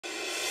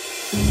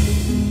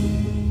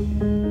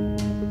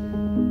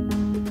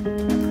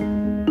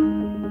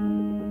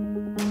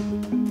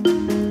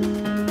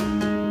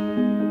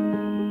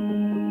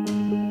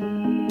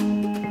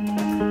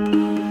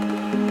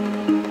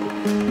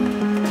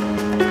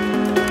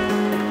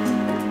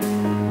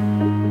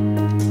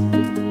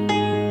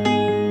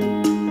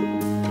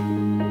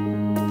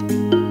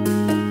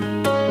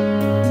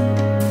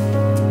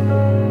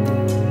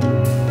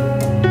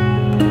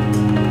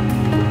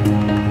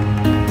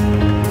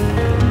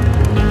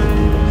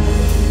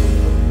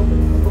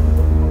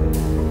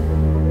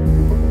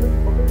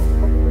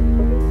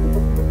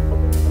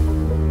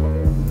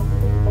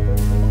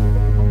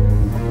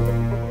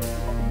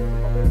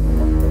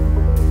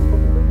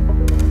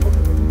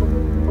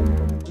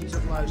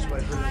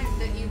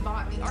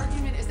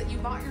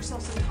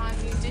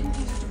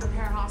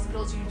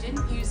You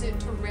didn't use it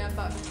to ramp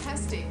up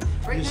testing.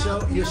 Right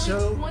now, you're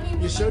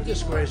so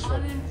disgraceful.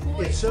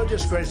 It's so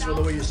disgraceful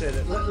the way you said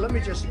it. Let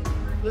me just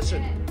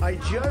listen. I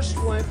just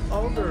went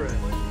over it.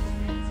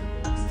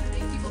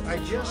 I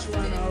just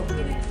went over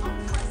it.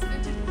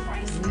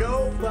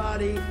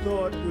 Nobody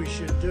thought we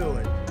should do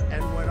it,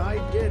 and when I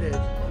did it,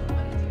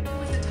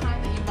 was the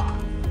time that you bought.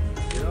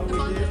 You know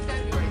what we did?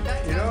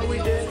 You know what we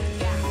did?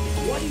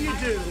 What do you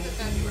do?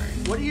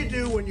 What do you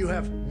do when you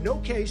have no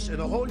case in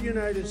the whole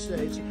United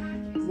States?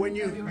 When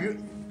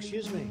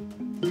excuse me,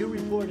 you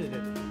reported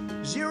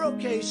it. 0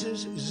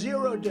 cases,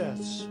 0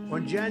 deaths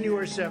on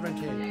January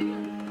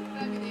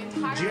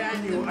 17th.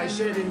 I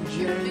said in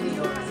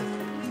January.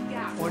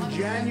 On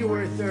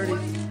January 30th.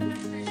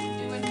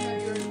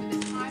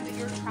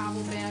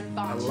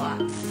 A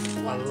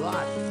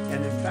lot.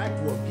 And in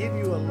fact, we'll give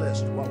you a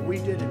list. What we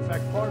did, in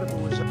fact, part of it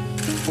was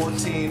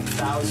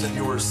 14,000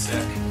 who are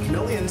sick.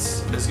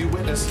 Millions, as you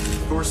witnessed,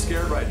 who are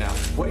scared right now.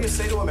 What do you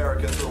say to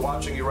Americans who are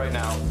watching you right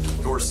now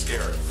who are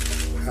scared?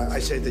 I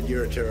say that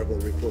you're a terrible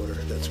reporter.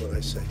 That's what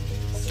I say.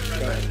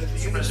 I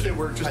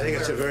think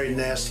it's a very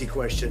nasty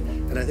question,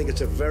 and I think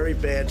it's a very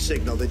bad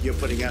signal that you're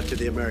putting out to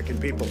the American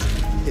people.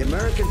 The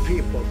American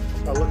people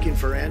are looking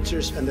for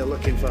answers, and they're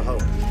looking for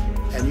hope.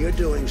 And you're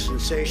doing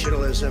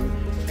sensationalism.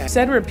 You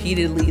said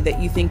repeatedly that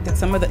you think that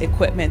some of the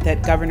equipment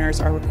that governors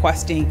are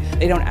requesting,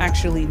 they don't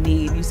actually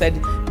need. You said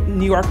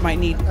New York might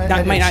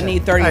not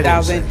need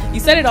 30,000. You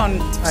said it on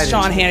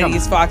Sean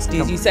Hannity's Fox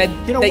News. You said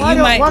that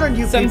why don't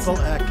you people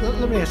act?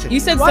 Let me ask you. You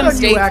said why some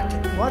states.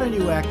 Why don't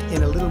you act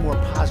in a little more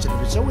positive?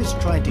 It's always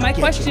trying to My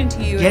question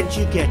to you get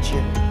you.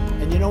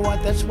 And you know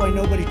what? That's why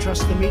nobody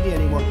trusts the media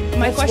anymore.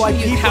 My question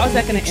to you is, how is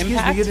that going to impact? Excuse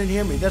me, you didn't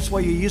hear me. That's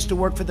why you used to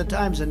work for the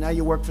Times and now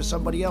you work for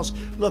somebody else.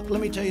 Look,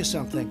 let me tell you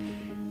something.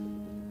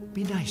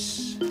 Be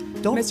nice.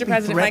 Don't Mr. be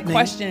President, my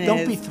question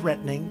Don't be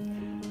threatening.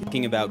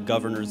 Talking about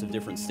governors of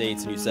different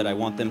states, and you said, I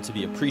want them to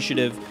be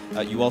appreciative.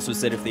 You also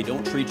said, if they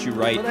don't treat you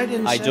right,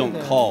 I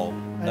don't call.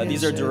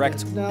 These are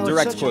direct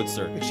quotes,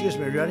 sir. Excuse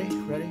me, ready?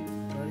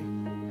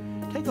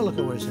 Take a look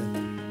at what I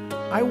said.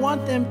 I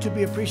want them to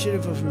be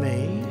appreciative of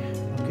me,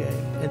 okay?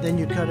 And then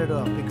you cut it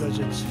off because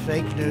it's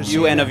fake news.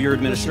 You and of your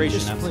administration.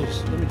 Listen,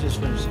 please, let me just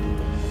finish.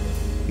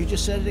 You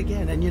just said it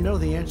again, and you know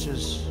the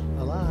answer's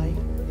a lie.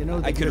 You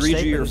know I could read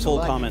you your full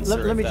comments,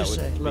 sir. Let me just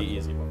say, look,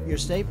 easy. Your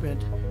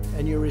statement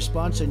and your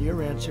response and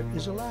your answer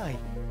is a lie.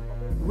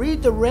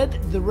 Read the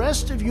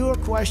rest of your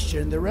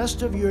question, the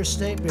rest of your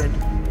statement.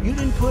 You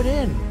didn't put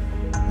in.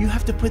 You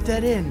have to put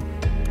that in.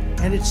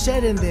 And it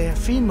said in there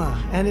FEMA,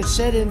 and it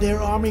said in there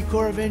Army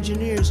Corps of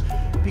Engineers,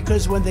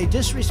 because when they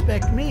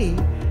disrespect me,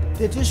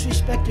 they're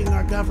disrespecting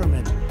our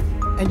government.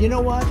 And you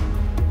know what?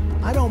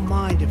 I don't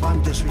mind if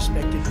I'm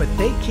disrespected, but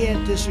they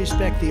can't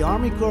disrespect the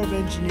Army Corps of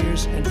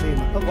Engineers and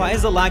FEMA. Okay. Why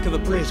is the lack of a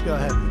Please go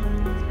ahead.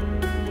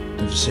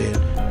 Did you see it?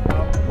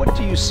 What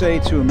do you say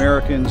to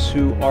Americans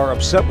who are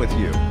upset with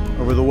you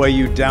over the way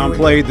you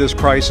downplayed this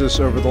crisis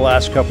over the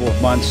last couple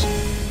of months?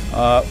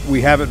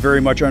 We have it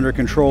very much under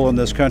control in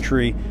this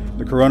country.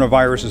 The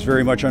coronavirus is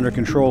very much under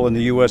control in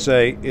the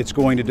USA. It's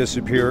going to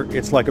disappear.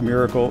 It's like a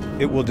miracle.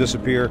 It will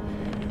disappear.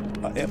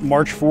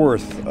 March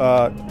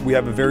 4th, we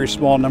have a very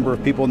small number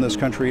of people in this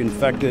country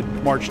infected.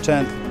 March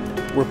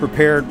 10th, we're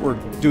prepared. We're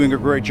doing a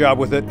great job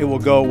with it. It will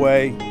go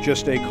away.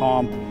 Just stay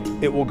calm.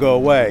 It will go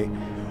away.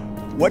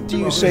 What do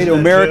you say to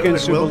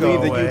Americans who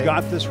believe that you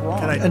got this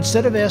wrong?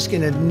 Instead of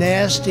asking a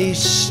nasty,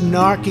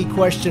 snarky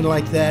question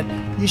like that,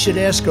 you should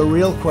ask a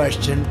real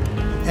question.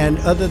 And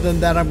other than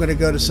that, I'm going to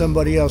go to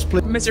somebody else.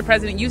 Please. Mr.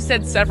 President, you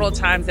said several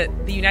times that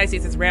the United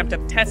States has ramped up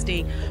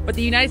testing, but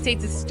the United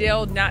States is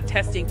still not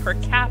testing per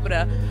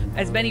capita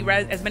as many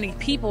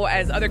people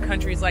as other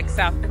countries like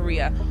South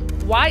Korea.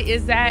 Why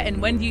is that, and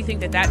when do you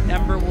think that that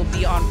number will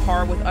be on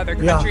par with other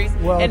countries?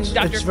 Yeah, well, and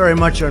it's very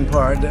much on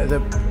par.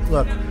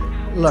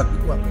 Look,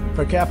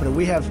 per capita,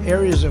 we have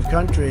areas of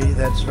country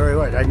that's very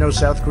wide. I know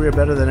South Korea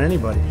better than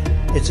anybody.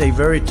 It's a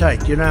very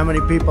tight. You know how many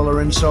people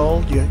are in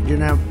Seoul? Do you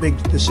know how big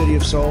the city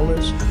of Seoul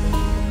is?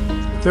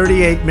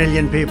 38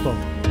 million people.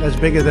 That's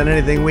bigger than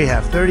anything we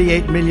have.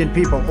 38 million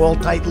people, all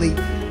tightly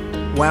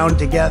wound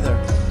together.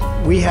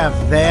 We have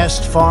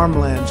vast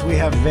farmlands. We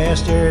have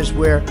vast areas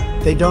where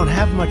they don't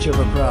have much of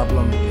a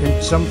problem.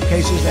 In some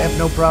cases, they have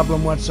no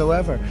problem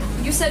whatsoever.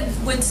 You said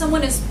when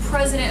someone is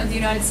president of the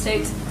United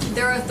States,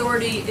 their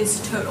authority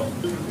is total.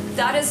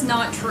 That is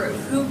not true.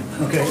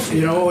 Who Okay, told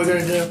you know what we're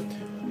going to do?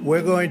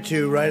 We're going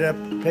to write up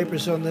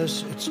papers on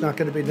this. It's not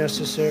going to be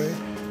necessary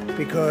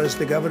because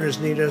the governors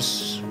need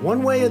us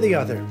one way or the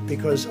other,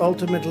 because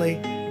ultimately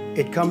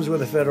it comes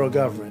with the federal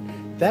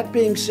government. That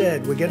being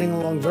said, we're getting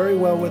along very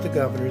well with the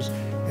governors,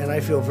 and I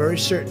feel very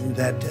certain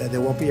that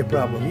there won't be a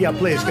problem. Yeah,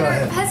 please, go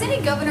ahead. Has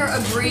any governor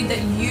agreed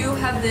that you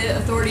have the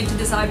authority to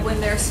decide when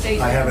their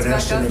state I haven't opens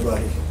asked back up?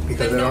 anybody,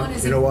 because I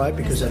don't, you know why?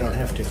 Because I don't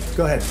have to.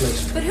 Go ahead,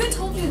 please. But who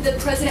told you the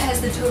president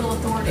has the total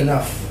authority?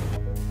 Enough.